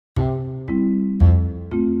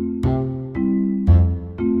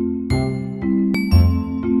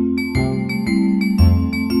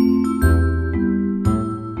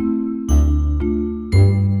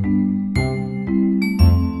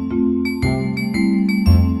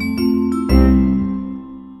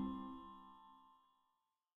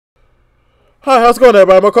Hi, how's it going,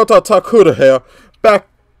 everybody? Makoto Otakudo here, back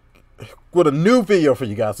with a new video for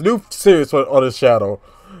you guys, a new series on this channel.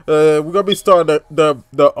 We're gonna be starting the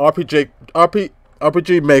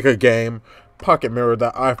RPG Maker game, Pocket Mirror,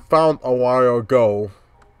 that I found a while ago.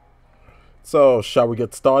 So, shall we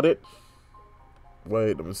get started?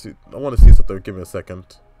 Wait, let me see. I want to see something. Give me a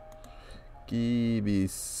second. Give me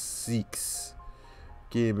six.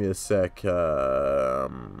 Give me a sec.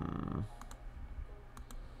 Never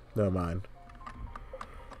mind.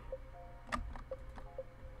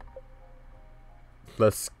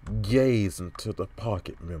 Let's gaze into the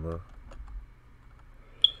pocket mirror.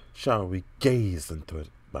 Shall we gaze into it,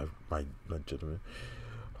 my gentlemen?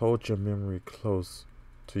 Hold your memory close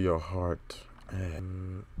to your heart.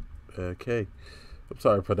 Okay. I'm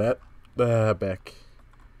sorry for that. Back.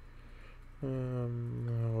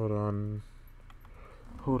 Hold on.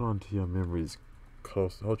 Hold on to your memories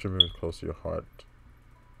close. Hold your memories close to your heart.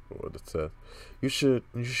 What it says. You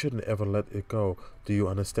shouldn't ever let it go. Do you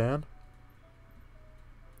understand?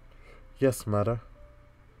 Yes, matter.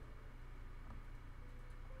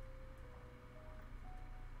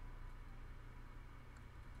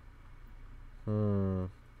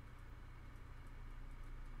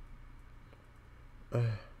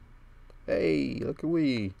 Hey, look at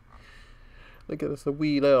we. Look at us, a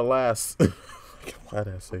wee little lass. Why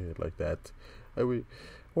did I say it like that?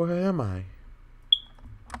 Where am I?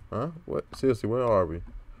 Huh? What? Seriously, where are we?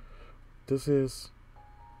 This is...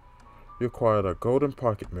 You acquired a golden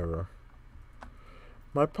pocket mirror.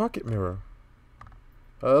 My pocket mirror.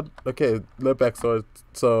 Okay, let back. So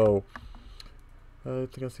I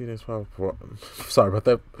think I've seen this one before. Sorry about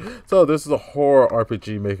that. So this is a horror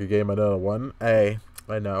RPG maker game. Another one. Hey,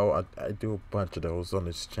 I know. I do a bunch of those on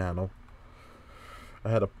this channel. I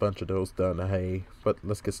had a bunch of those done. Hey, but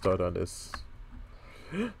let's get started on this.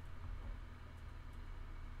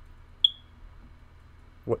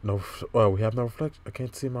 What? No. Oh, we have no reflection. I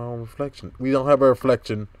can't see my own reflection. We don't have a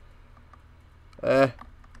reflection. Okay.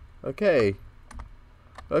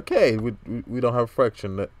 Okay, we don't have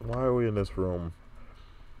reflection. Why are we in this room?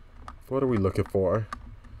 What are we looking for?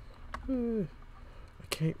 I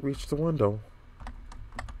can't reach the window.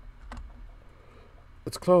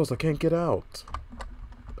 It's closed. I can't get out.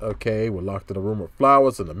 Okay, we're locked in a room with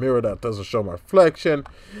flowers and a mirror that doesn't show my reflection.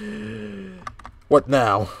 What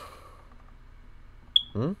now?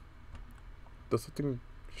 There's something...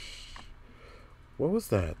 What was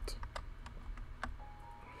that?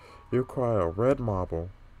 You acquire a red marble.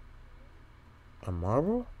 A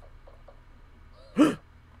marble?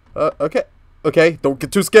 Okay. Okay, don't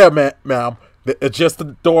get too scared, ma'am. It's just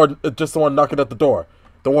the door. It's just someone knocking at the door.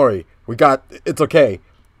 Don't worry. It's okay.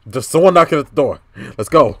 Just someone knocking at the door. Let's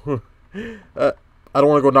go. I don't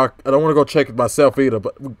want to go knock. I don't want to go check it myself either,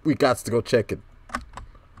 but we got to go check it.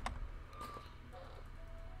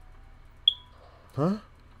 Huh?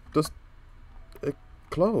 Just... It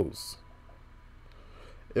closed.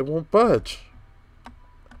 It won't budge.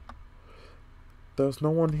 There's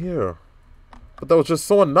no one here. But there was just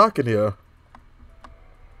someone knocking here.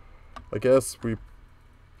 I guess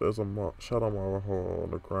there's a shadow marble hole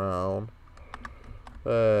on the ground.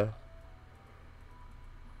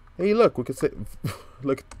 Hey, look, we can save.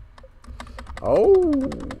 Look. Oh,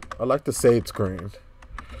 I like the save screen.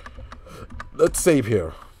 Let's save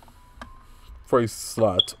here. Phrase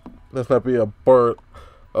slot. This might be a bird.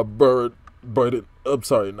 I'm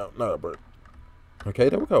sorry, no, not a bird. Okay,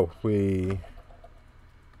 there we go.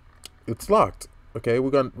 It's locked. Okay,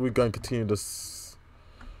 we're gonna continue this.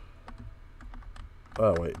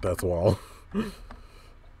 Oh wait, that's a wall.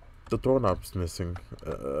 The doorknob's missing.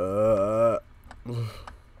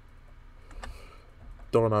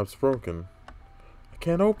 Doorknob's broken. I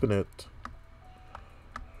can't open it.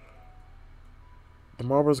 The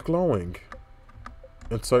marble's glowing.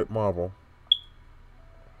 Insert marble.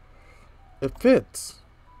 It fits.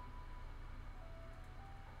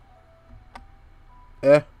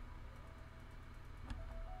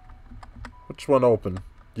 Which one open?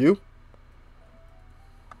 You?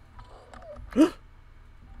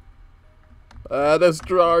 There's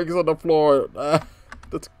drawings on the floor.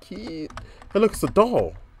 That's cute. Hey, look, it's a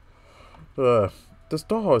doll. This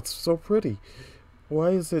doll, it's so pretty. Why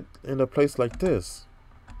is it in a place like this?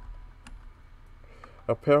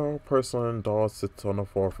 A pale porcelain doll sits on the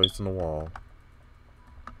floor facing the wall.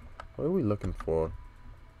 What are we looking for?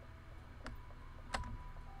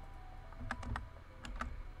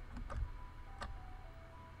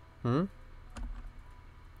 I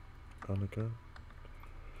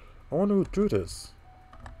wonder who drew this.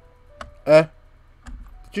 Did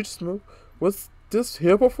you just move? Was this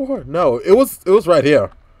here before? No, it was right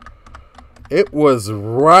here. It was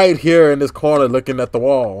right here in this corner looking at the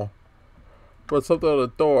wall. But something on the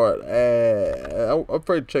door. I'm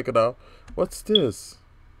afraid to check it out. What's this?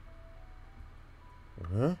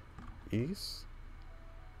 Huh? East?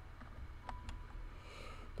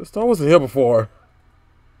 This door wasn't here before.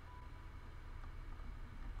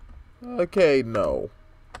 Okay, no.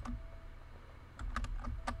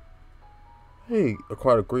 Hey,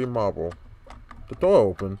 acquired a green marble. The door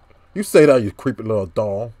open. You say that, you creepy little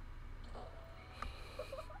doll.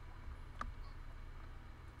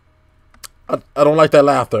 I don't like that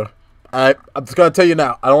laughter. I'm just gonna tell you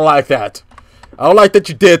now. I don't like that. I don't like that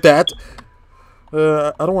you did that.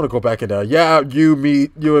 I don't want to go back in there. Yeah, you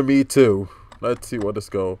and me too. Let's see where this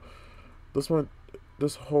go. This one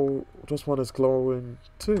is glowing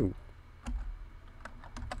too.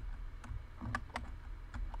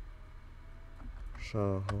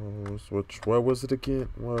 Where was it again?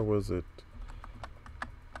 Where was it?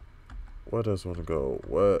 Where does one go?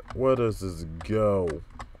 Where does this go?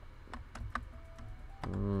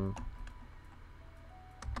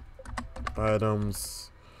 Items.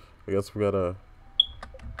 I guess we got a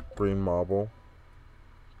green marble.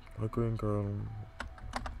 A green girl.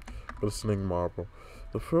 Glistening marble.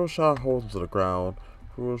 The fuel shot holes into the ground.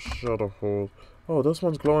 Fuel shot holes. Oh, this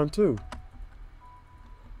one's glowing too.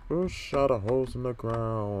 Fuel shot holes in the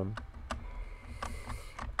ground.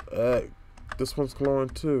 This one's glowing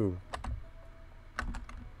too.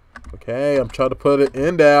 Okay, I'm trying to put it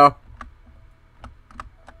in there.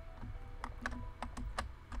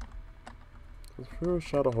 Fuel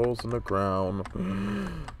shot holes in the ground.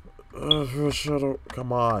 Fuel shot.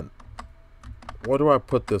 Come on. Where do I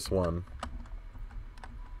put this one?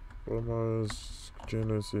 What am I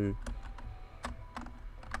gonna see?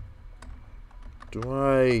 Do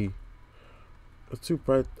I? It's too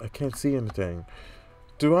bright. I can't see anything.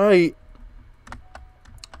 Do I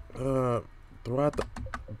have to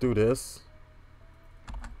do this?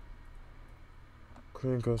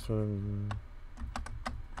 Green goes from.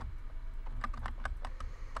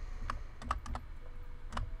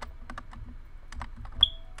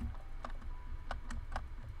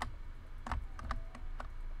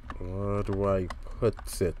 Where do I put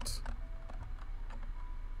it?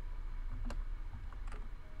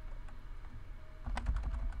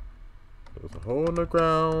 There's a hole in the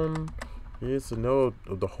ground. Here's to know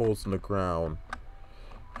of the holes in the ground.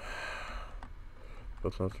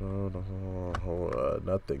 That's not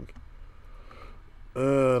nothing.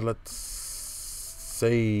 Let's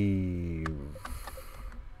save.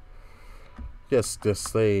 Yes, just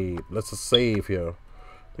save. Let's just save here.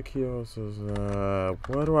 The kiosk is,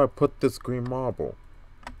 where do I put this green marble?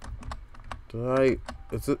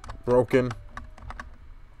 Is it broken?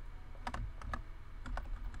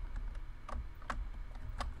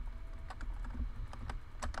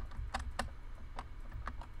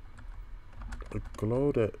 It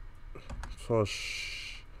glowed it. So,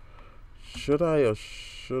 should I or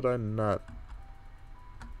should I not?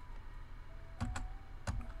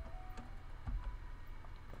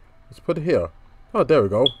 Let's put it here. Oh, there we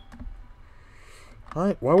go.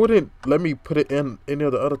 Why wouldn't it let me put it in any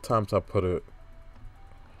of the other times I put it?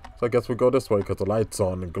 So I guess we go this way because the light's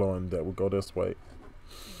on and glowing. That we go this way.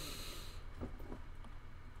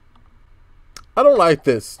 I don't like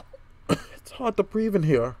this. It's hard to breathe in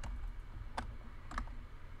here.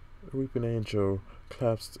 A weeping angel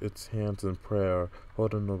claps its hands in prayer,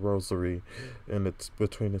 holding a rosary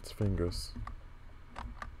between its fingers.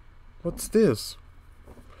 What's this?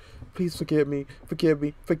 Please forgive me, forgive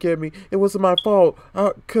me, forgive me. It wasn't my fault.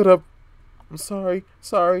 I could have. I'm sorry,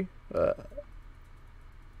 sorry.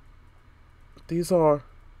 These are.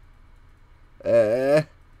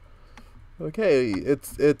 Okay,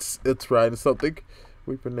 it's writing something.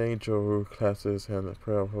 Weeping angel who clasps his hand in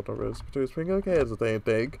prayer, hold on wrist between his fingers. Okay, it's the same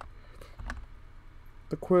thing.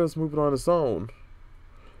 The quill's moving on its own.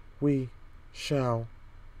 We shall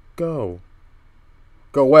go.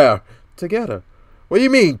 Go where? Together. What do you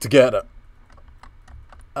mean, together?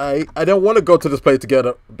 I don't want to go to this place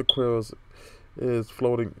together. The quill is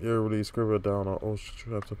floating eerily, scribbled down on ocean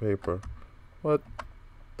scraps of paper. What?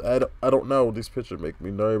 I don't know. These pictures make me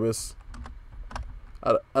nervous.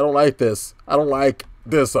 I don't like this. I don't like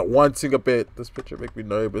this one single bit. This picture make me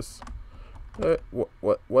nervous.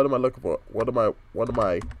 What am I looking for? What am I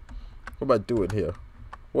doing here?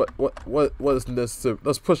 What is this?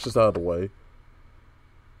 Let's push this out of the way.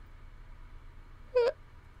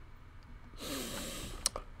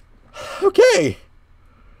 Okay,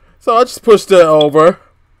 so I just pushed it over.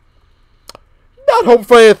 Not hoping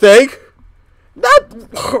for anything. Not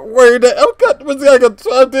worried that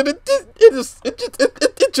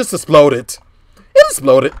it just exploded. It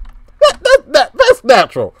exploded. That's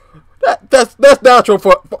natural. That's natural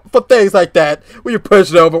for things like that. When you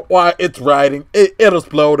push it over while it's riding, it'll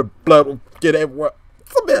explode. The blood will get everywhere.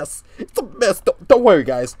 It's a mess. It's a mess. Don't worry,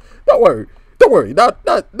 guys. Don't worry. Don't worry. Not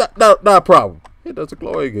a problem. Hey, there's a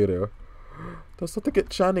glowing in there. There's something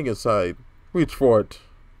shining inside. Reach for it.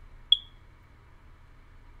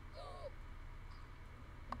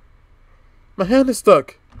 My hand is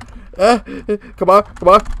stuck. Come on, come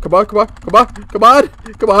on, come on, come on, come on, come on, come on,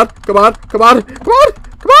 come on, come on, come on,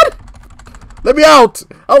 come on. Let me out.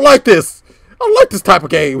 I don't like this. I don't like this type of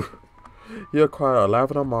game. You acquire a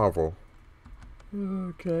lavender marble.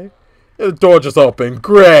 Okay. And the door just opened.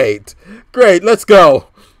 Great. Great. Let's go.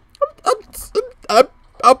 I'm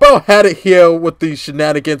about had it here with the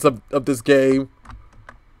shenanigans of this game.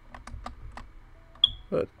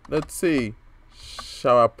 Let's see.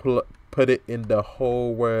 Shall I put it in the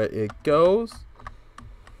hole where it goes?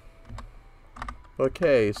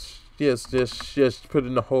 Okay. Yes, just put it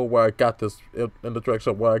in the hole where I got this, in the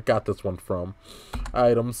direction where I got this one from.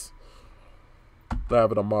 Items.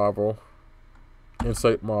 Lavender marble.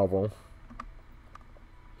 Insert marble.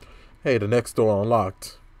 Hey, the next door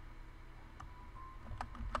unlocked.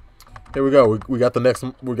 Here we go. We got the next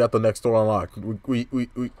door unlocked.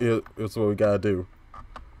 It's what we gotta do.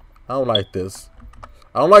 I don't like this.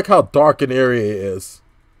 I don't like how dark an area is.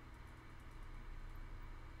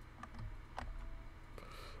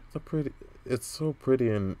 It's so pretty,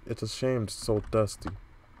 and it's a shame it's so dusty.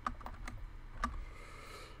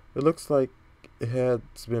 It looks like it has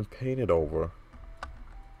been painted over.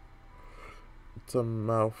 It's a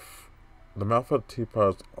mouth. The mouth of the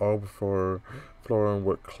teapot is all before flooring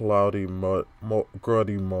with cloudy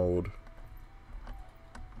gruddy mold.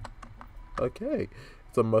 Okay.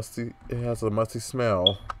 It has a musty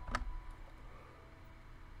smell.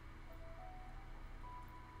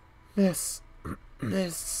 Miss.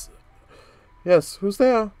 Miss. Yes, who's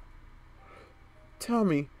there? Tell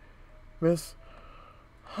me, miss,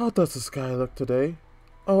 how does the sky look today?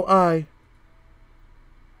 Oh, I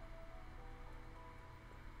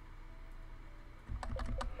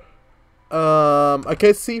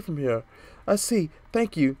can't see from here. I see.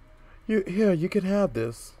 Thank you. You can have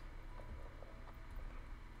this.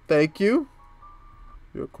 Thank you.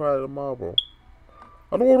 You acquired a marble.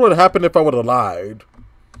 I don't know what would happen if I would have lied.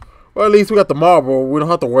 Well, at least we got the marble. We don't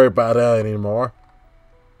have to worry about that anymore.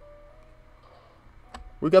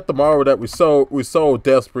 We got the marble that we so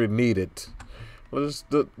desperately needed. Let's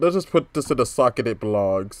just put this in the socket it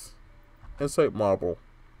belongs. Insert marble.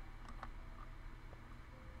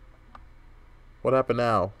 What happened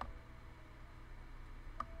now?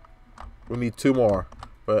 We need 2 more,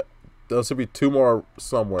 but there should be 2 more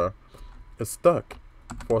somewhere. It's stuck.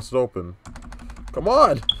 Force it open. Come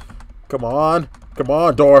on! Come on! Come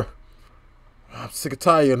on, door! I'm sick and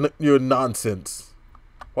tired of your nonsense.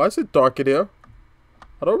 Why is it dark in here?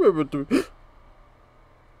 I don't remember.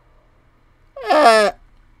 I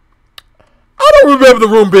don't remember the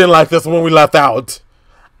room being like this when we left out.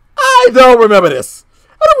 I don't remember this.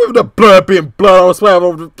 I don't remember the blood being blood on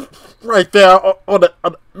swab right there on the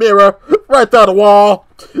mirror, right there on the wall.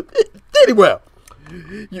 Anywhere.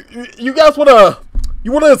 You guys wanna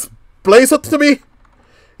explain something to me?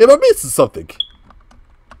 Am I missing something?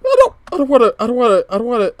 I don't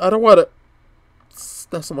wanna.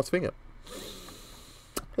 That's someone's finger.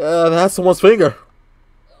 That's someone's finger.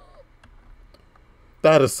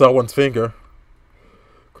 That is someone's finger.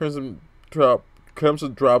 Crimson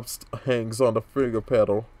drops hangs on the finger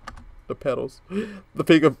pedal. The pedals.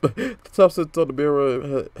 The substance on the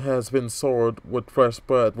mirror has been soiled with fresh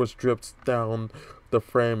blood, which drips down the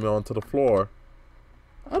frame onto the floor.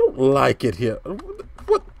 I don't like it here.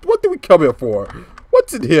 What do we come here for?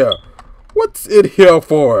 What's in here? What's in here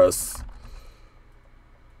for us?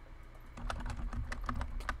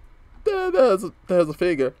 There's a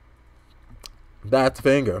finger. That's a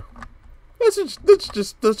finger. Let's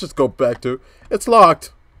just go back to. It's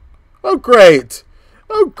locked. Oh great.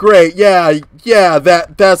 Oh great. Yeah.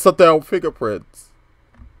 That's something on fingerprints.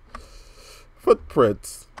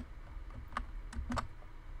 Footprints.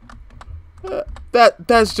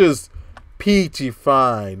 That's just peachy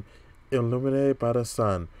fine. Illuminated by the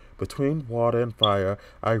sun, between water and fire,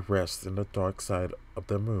 I rest in the dark side of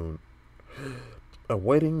the moon,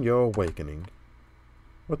 awaiting your awakening.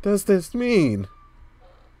 What does this mean?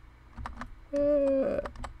 I'm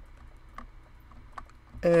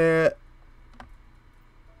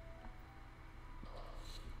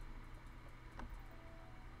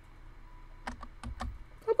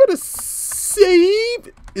gonna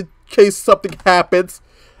save in case something happens.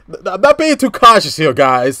 I'm not being too cautious here,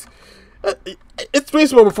 guys. It's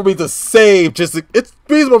reasonable for me to save it's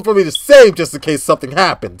reasonable for me to save just in case something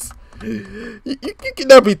happens. You can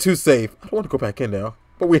never be too safe. I don't want to go back in there,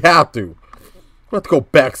 but we have to. We have to go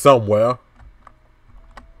back somewhere.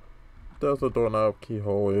 There's a doorknob,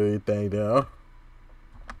 keyhole, anything there.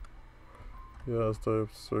 Yes,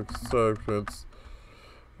 there's exceptions.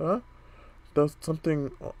 Huh? There's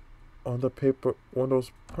something on the paper. One of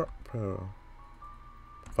those.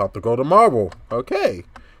 About to go to marble. Okay.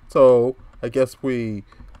 So, I guess we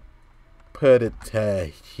put it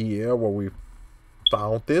here where we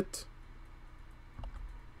found it.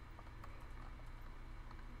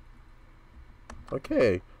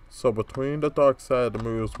 Okay. So, between the dark side of the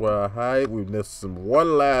moon is where I hide. We've missed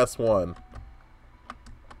one last one.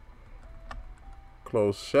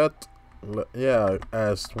 Close shut. Yeah,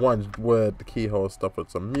 as one would, the keyhole stuff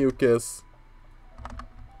with some mucus.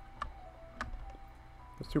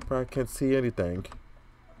 It's too bad I can't see anything.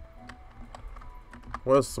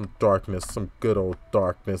 Where's some darkness, some good old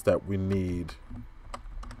darkness that we need?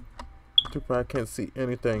 Too bad I can't see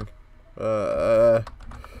anything.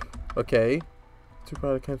 Okay. Too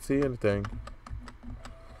bad I can't see anything.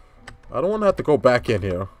 I don't want to have to go back in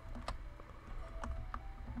here.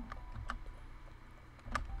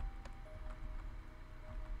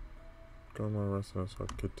 Go my residence, I'll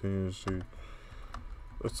continue to see.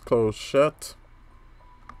 Let's close shut.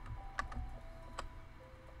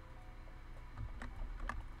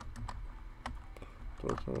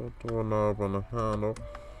 Doorknob on the handle.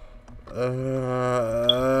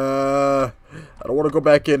 I don't want to go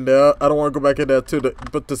back in there. I don't want to go back in there too.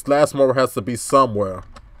 But this last marble has to be somewhere.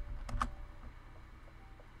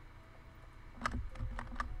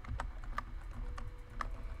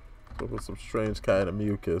 So with some strange kind of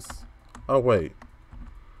mucus. Oh wait.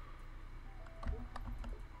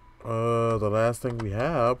 The last thing we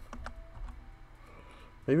have.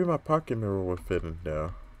 Maybe my pocket mirror would fit in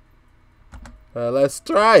there. Let's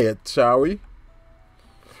try it, shall we?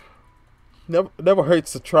 Never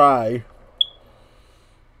hurts to try.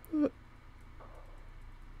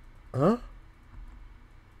 Huh?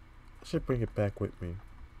 I should bring it back with me.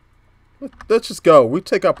 Let's just go. We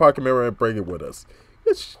take our pocket mirror and bring it with us.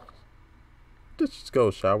 Let's just go,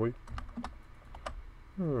 shall we?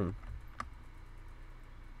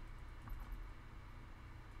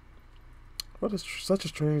 What is such a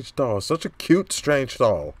strange doll? Such a cute, strange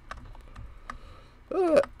doll.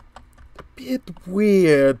 A bit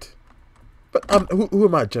weird. But who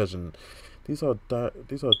am I judging? These are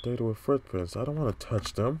data with footprints. I don't want to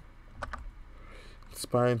touch them. The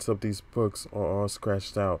spines of these books are all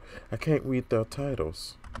scratched out. I can't read their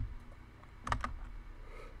titles.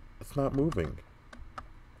 It's not moving.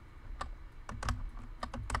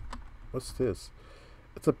 What's this?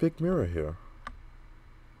 It's a big mirror here.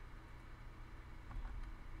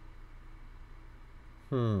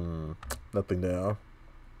 Nothing there.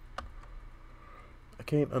 I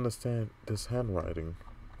can't understand this handwriting.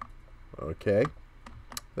 Okay.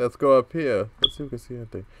 Let's go up here. Let's see if we can see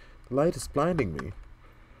anything. The light is blinding me.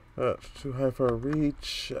 Too high for a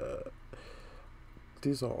reach.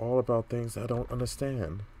 These are all about things I don't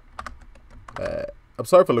understand. I'm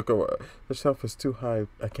sorry for looking over. The shelf is too high.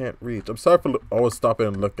 I can't reach. I'm sorry for always stopping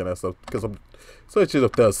and looking at stuff because I'm so sure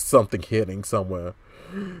if there's something hitting somewhere.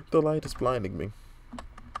 The light is blinding me.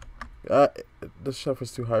 The shelf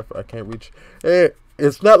is too high for I can't reach.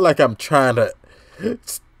 It's not like I'm trying to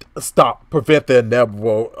prevent the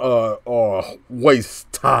inevitable, or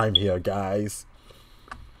waste time here, guys.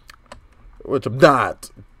 Which I'm not.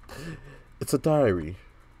 It's a diary.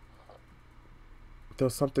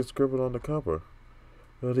 There's something scribbled on the cover.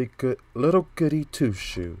 Little goody two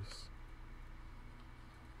shoes.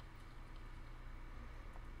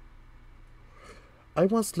 I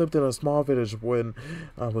once lived in a small village when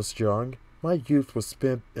I was young. My youth was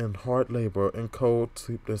spent in hard labor and cold,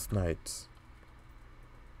 sleepless nights.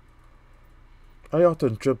 I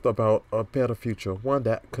often dreamt about a better future, one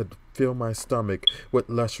that could fill my stomach with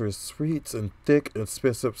luxurious sweets and thick,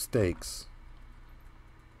 expensive steaks.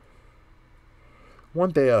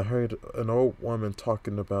 One day I heard an old woman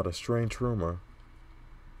talking about a strange rumor.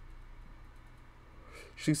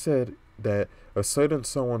 She said that a certain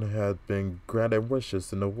someone had been granted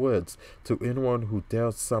wishes in the woods to anyone who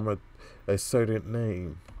dared summon a certain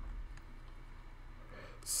name.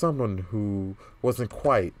 Someone who wasn't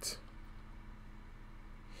quite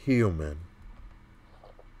human.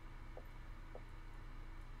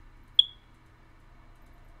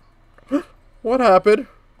 What happened?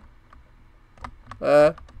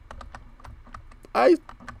 That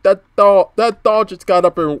doll just got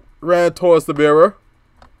up and ran towards the mirror.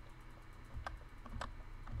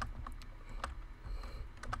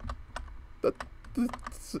 That,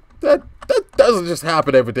 that doesn't just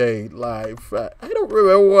happen every day in life. I don't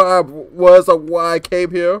remember where I was or why I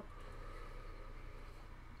came here.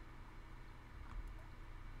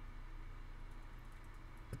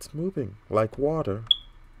 It's moving like water.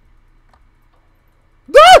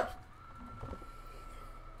 Ah!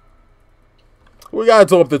 We gotta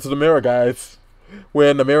go up into the mirror, guys. We're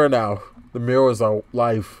in the mirror now. The mirror is our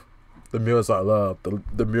life. The mirror is our love.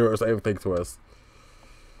 The mirror is everything to us.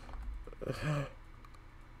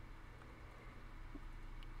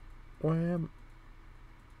 Where am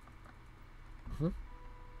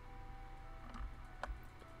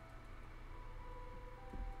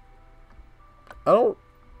I don't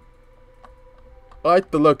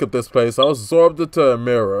like the look of this place. I was absorbed into a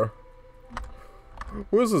mirror.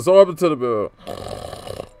 Who's absorbed into the mirror?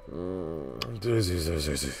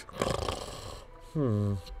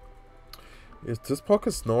 Is this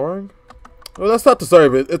pocket snoring? Well, that's not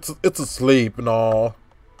disturbing. It's asleep and all.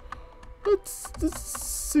 Let's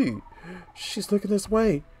see. She's looking this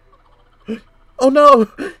way. Oh no!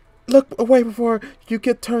 Look away before you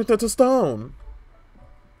get turned into stone.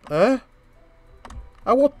 Huh?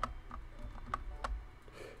 I won't.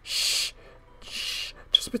 Shh. Shh.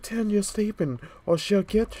 Just pretend you're sleeping or she'll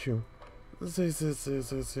get you.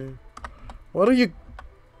 What are you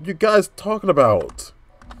guys talking about?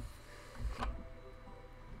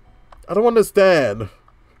 I don't understand.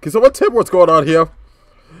 Can someone tell me what's going on here?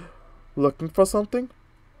 Looking for something?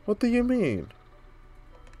 What do you mean?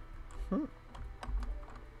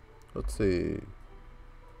 Let's see.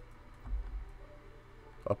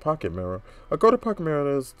 A pocket mirror. A golden pocket mirror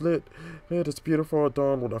that is lit. It is beautiful,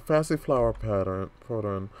 adorned with a fancy flower pattern,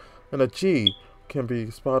 and a G can be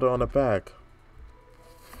spotted on the back.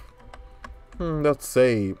 Let's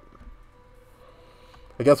save.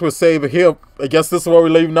 I guess we're saving here. I guess this is where we're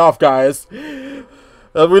leaving off, guys.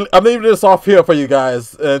 I'm leaving this off here for you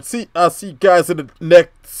guys. And I'll see you guys in the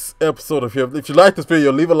next episode of here. If you like this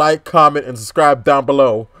video, leave a like, comment, and subscribe down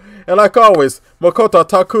below. And like always, Makoto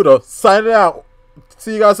Otakudo signing out.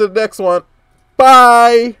 See you guys in the next one.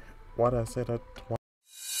 Bye! Why did I say that?